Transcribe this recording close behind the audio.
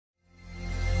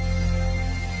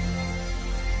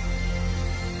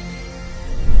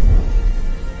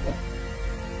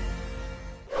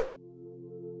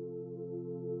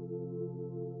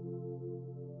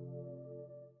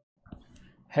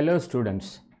Hello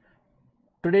students,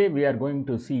 today we are going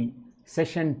to see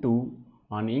session 2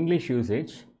 on English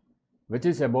usage, which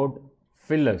is about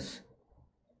fillers.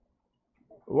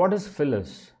 What is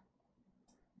fillers?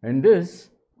 In this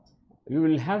you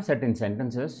will have certain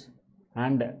sentences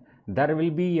and there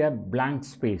will be a blank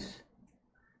space.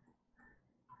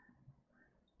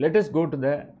 Let us go to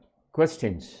the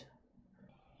questions.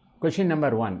 Question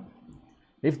number 1.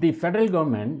 If the federal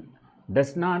government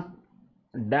does not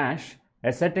dash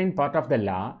a certain part of the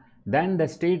law, then the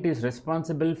state is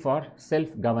responsible for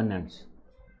self-governance.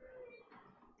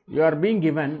 You are being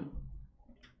given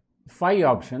 5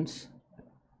 options,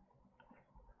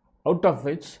 out of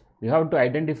which you have to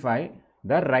identify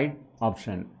the right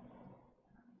option.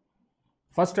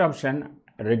 First option,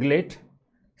 regulate.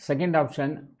 Second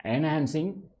option,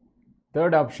 enhancing.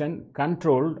 Third option,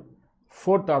 controlled.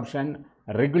 Fourth option,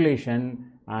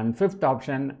 regulation. And fifth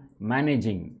option,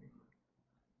 managing.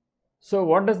 So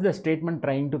what is the statement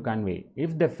trying to convey?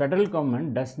 If the federal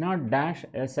government does not dash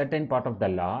a certain part of the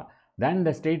law, then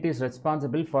the state is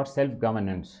responsible for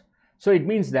self-governance. So it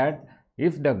means that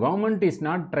if the government is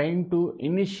not trying to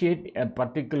initiate a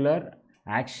particular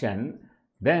action,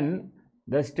 then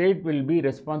the state will be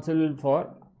responsible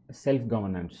for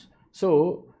self-governance.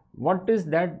 So what is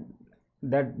that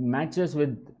matches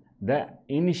with the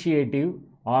initiative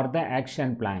or the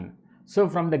action plan? So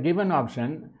from the given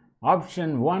option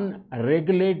 1,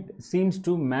 regulate, seems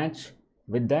to match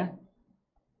with the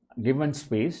given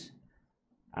space,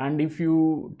 and if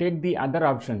you take the other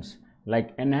options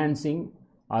like enhancing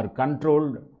or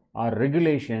controlled or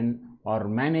regulation or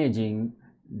managing,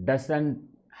 doesn't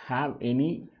have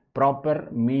any proper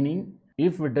meaning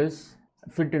if it is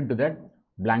fit into that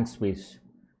blank space.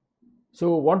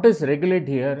 So what is regulate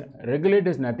here? Regulate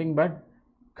is nothing but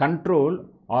control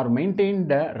or maintain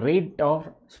the rate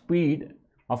or speed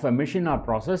of a machine or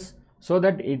process so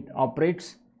that it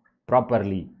operates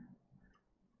properly.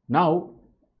 Now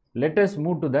let us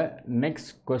move to the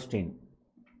next question.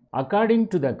 According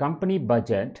to the company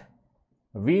budget,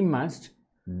 we must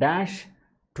dash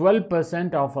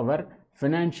 12% of our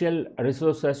financial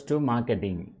resources to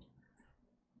marketing.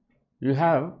 You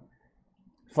have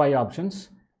 5 options.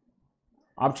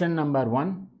 Option number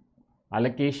 1,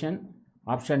 allocation.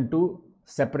 Option 2,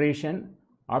 separation.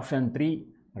 Option 3,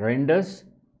 renders.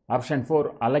 Option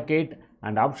 4, allocate,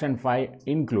 and option 5,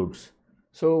 includes.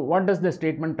 So what does the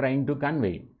statement trying to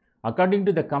convey? According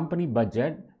to the company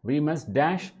budget, we must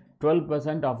dash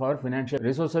 12% of our financial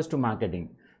resources to marketing.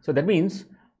 So that means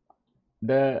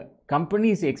the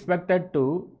company is expected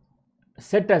to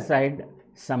set aside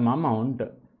some amount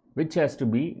which has to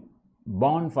be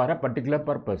borne for a particular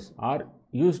purpose or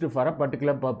used for a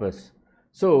particular purpose.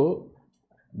 So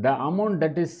the amount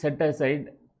that is set aside,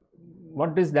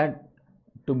 what is that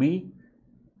to be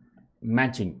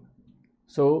matching?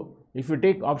 So if you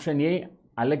take option A,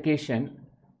 allocation,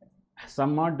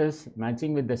 somewhat is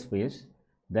matching with the space.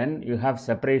 Then you have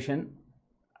separation,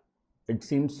 it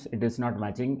seems it is not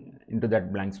matching into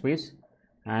that blank space.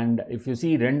 And if you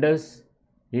see renders,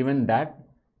 even that.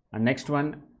 And next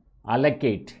one,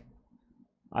 allocate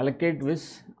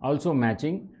is also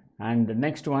matching, and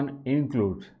next one,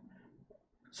 include.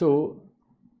 So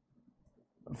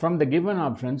from the given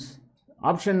options,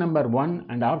 option number 1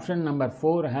 and option number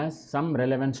 4 has some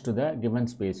relevance to the given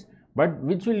space, but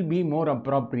which will be more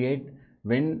appropriate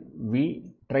when we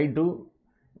try to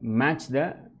match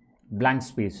the blank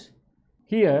space?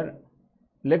 Here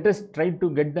let us try to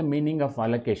get the meaning of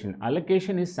allocation.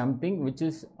 Allocation is something which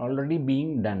is already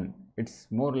being done. It's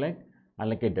more like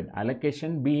allocated,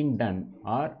 allocation being done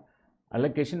or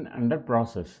allocation under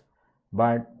process.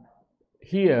 But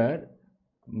here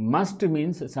must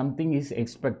means something is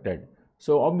expected.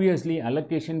 So obviously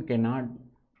allocation cannot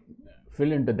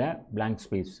fill into the blank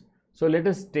space. So let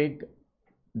us take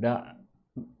the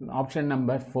option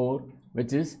number 4,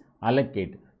 which is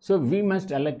allocate. So we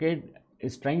must allocate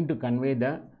is trying to convey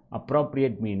the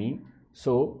appropriate meaning.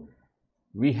 So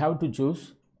we have to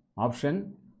choose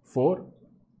option 4,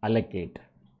 allocate.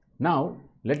 Now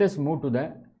let us move to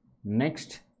the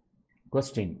next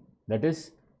question, that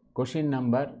is question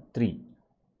number 3.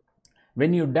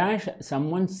 When you dash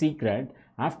someone's secret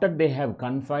after they have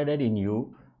confided in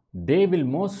you, they will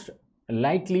most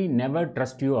likely never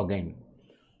trust you again.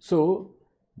 So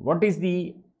what is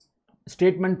the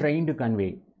statement trying to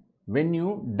convey? When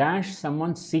you dash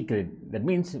someone's secret, that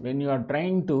means when you are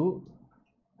trying to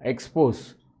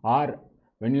expose or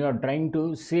when you are trying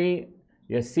to say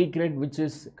a secret which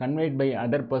is conveyed by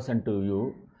other person to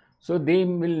you, so they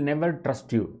will never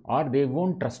trust you or they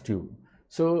won't trust you.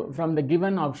 So from the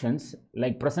given options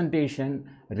like presentation,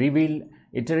 reveal,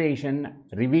 iteration,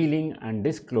 revealing and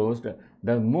disclosed,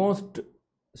 the most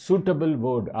suitable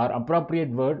word or appropriate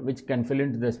word which can fill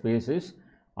into the space is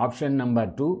option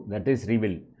number 2, that is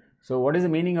reveal. So what is the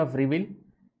meaning of reveal?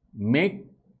 Make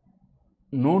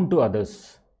known to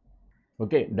others.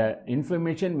 Okay, the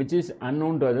information which is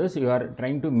unknown to others, you are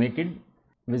trying to make it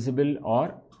visible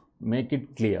or make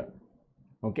it clear.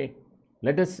 Okay,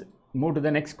 let us move to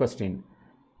the next question.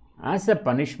 As a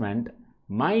punishment,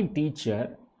 my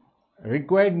teacher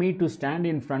required me to stand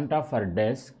in front of her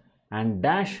desk and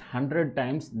dash 100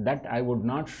 times that I would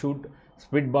not shoot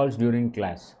spitballs during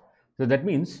class. So that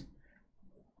means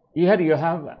here you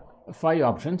have 5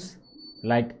 options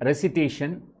like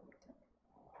recitation,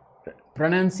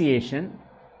 pronunciation,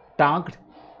 talked,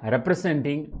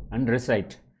 representing and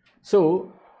recite.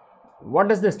 So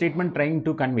what is the statement trying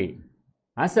to convey?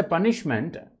 As a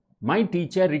punishment, my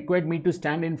teacher required me to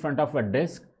stand in front of a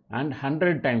desk and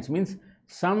 100 times, means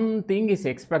something is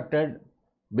expected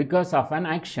because of an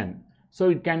action. So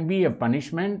it can be a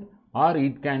punishment or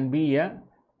it can be a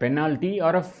penalty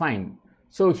or a fine.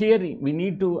 So here we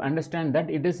need to understand that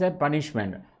it is a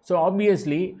punishment. So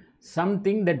obviously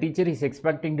something the teacher is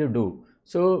expecting to do.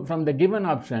 So from the given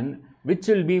option, which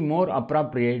will be more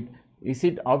appropriate? Is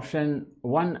it option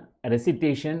 1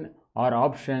 recitation or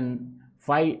option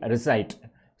 5 recite?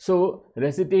 So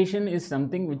recitation is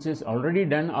something which is already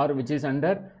done or which is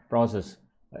under process.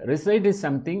 Recite is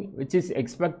something which is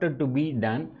expected to be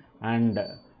done, and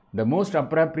the most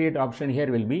appropriate option here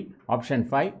will be option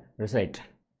 5 recite.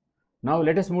 Now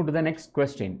let us move to the next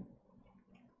question.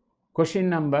 Question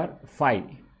number 5.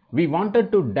 We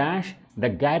wanted to dash the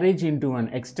garage into an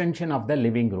extension of the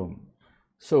living room.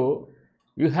 So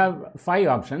you have 5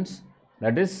 options,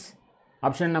 that is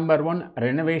option number 1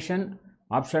 renovation,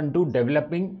 option 2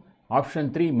 developing,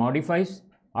 option 3 modifies,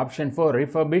 option 4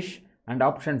 refurbish and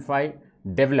option 5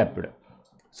 developed.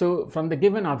 So from the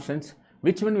given options,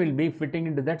 which one will be fitting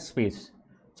into that space?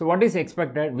 So what is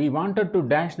expected? We wanted to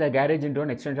dash the garage into an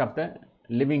extension of the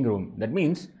living room. That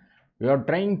means we are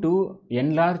trying to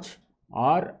enlarge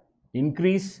or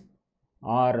increase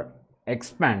or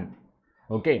expand.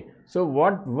 Okay, so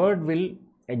what word will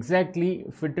exactly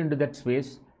fit into that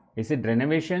space? Is it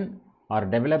renovation or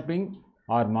developing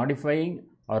or modifying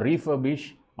or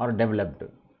refurbish or developed?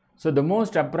 So the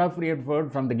most appropriate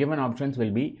word from the given options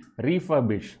will be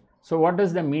refurbish. So what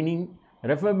is the meaning?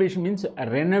 Refurbish means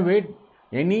renovate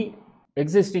any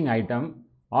existing item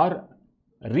or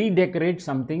redecorate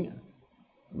something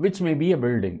which may be a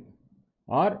building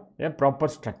or a proper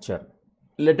structure.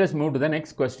 Let us move to the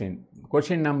next question.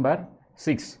 Question number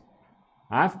 6.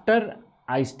 After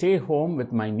I stay home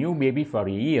with my new baby for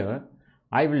a year,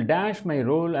 I will dash my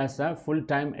role as a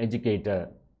full-time educator.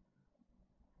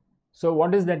 So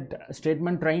what is that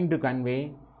statement trying to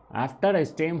convey? After I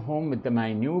stay home with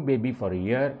my new baby for a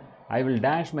year, I will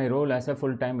dash my role as a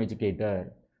full-time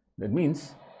educator. That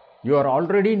means you are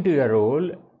already into your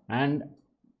role, and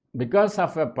because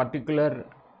of a particular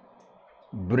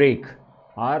break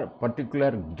or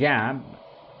particular gap,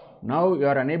 now you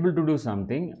are unable to do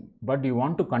something, but you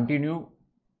want to continue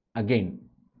again.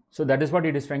 So that is what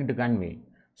it is trying to convey.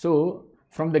 So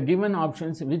from the given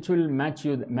options, which will match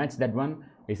that one?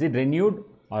 Is it renewed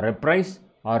or reprise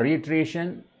or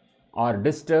reiteration or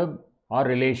disturb or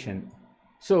relation?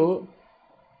 So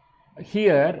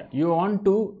here you want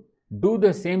to do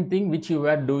the same thing which you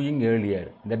were doing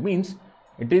earlier. That means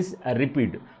it is a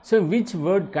repeat. So which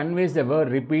word conveys the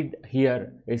word repeat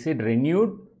here? Is it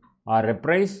renewed or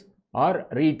reprise or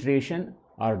reiteration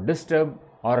or disturb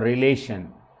or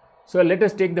relation? So let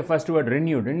us take the first word,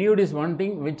 renewed. Renewed is one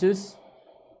thing which is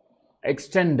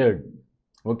extended.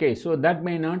 Okay, so that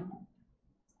may not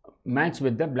match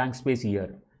with the blank space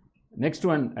here. Next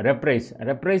one, reprise.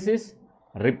 Reprise is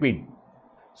repeat.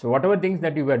 So whatever things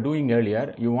that you were doing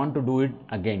earlier, you want to do it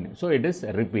again. So it is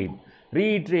repeat.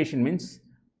 Reiteration means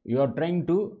you are trying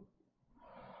to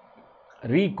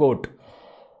re-quote.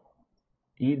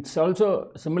 It's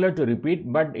also similar to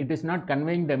repeat, but it is not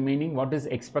conveying the meaning what is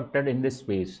expected in this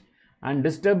space. And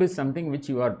disturb is something which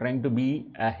you are trying to be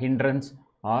a hindrance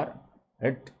or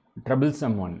a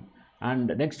troublesome one.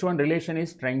 And next one, relation,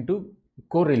 is trying to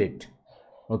correlate.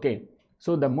 Okay,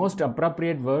 so the most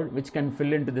appropriate word which can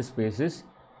fill into this space is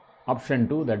option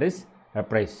 2, that is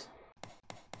reprise.